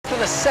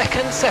than a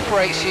second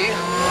separates you.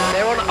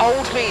 They're on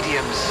old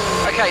mediums.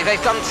 Okay,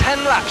 they've done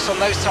 10 laps on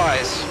those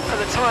tyres. And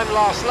the time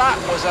last lap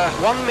was a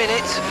 1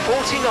 minute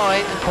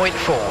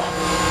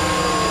 49.4.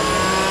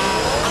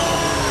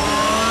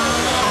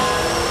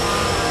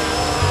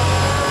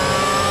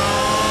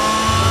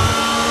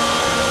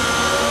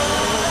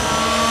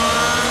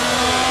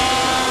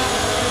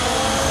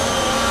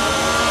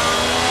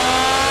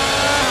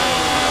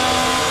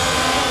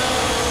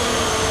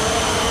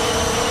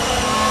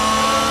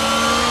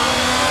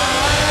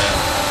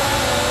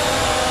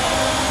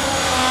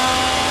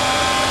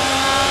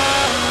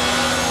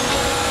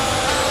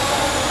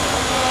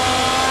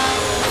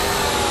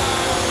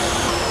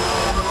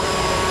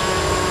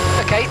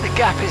 Okay, the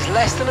gap is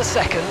less than a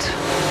second.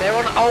 They're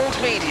on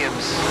old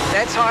mediums.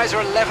 Their tyres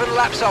are 11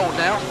 laps old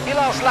now. Your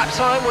last lap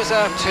time was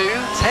a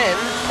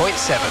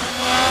 2:10.7.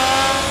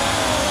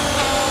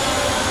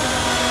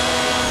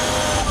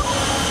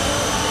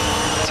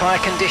 Tyre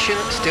condition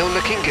still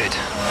looking good.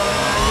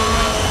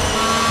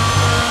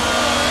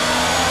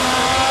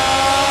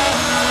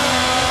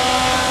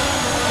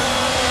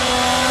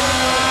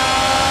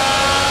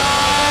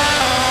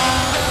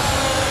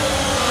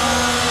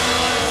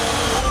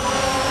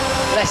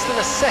 Less than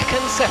a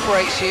second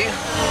separates you.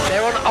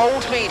 They're on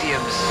old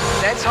mediums.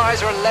 Their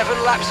tyres are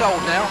 11 laps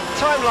old now.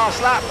 Time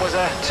last lap was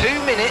a 2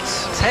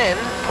 minutes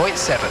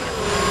 10.7.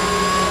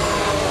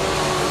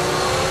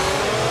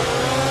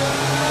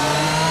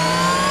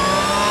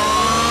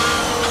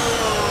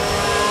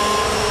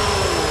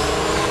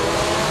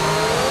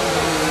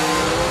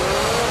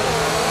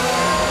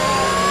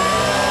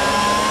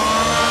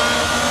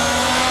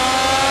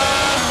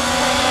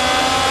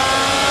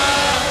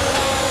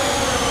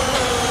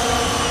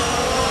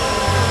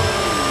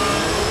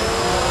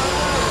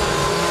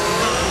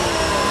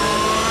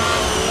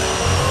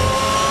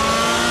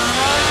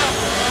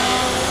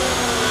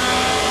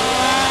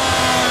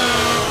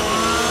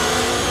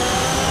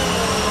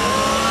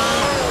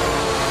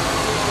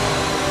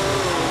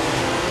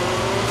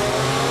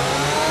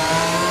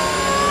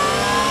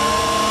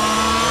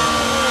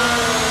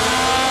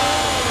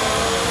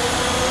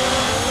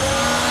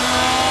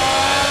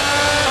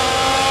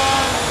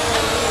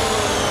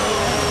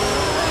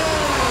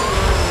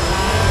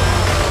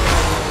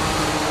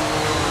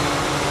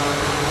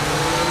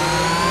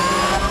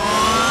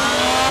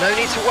 No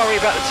need to worry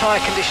about the tyre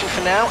condition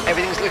for now,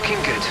 everything's looking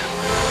good.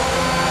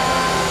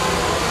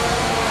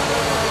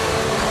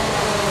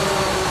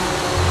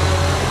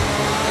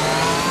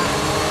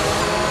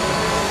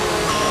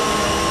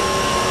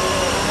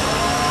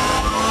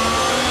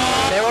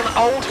 They're on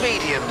old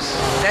mediums.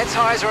 Their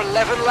tyres are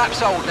 11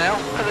 laps old now,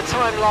 and the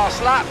time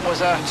last lap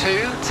was a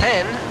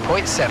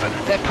 2:10.7.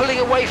 They're pulling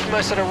away from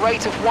us at a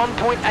rate of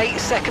 1.8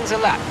 seconds a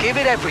lap. Give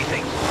it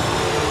everything.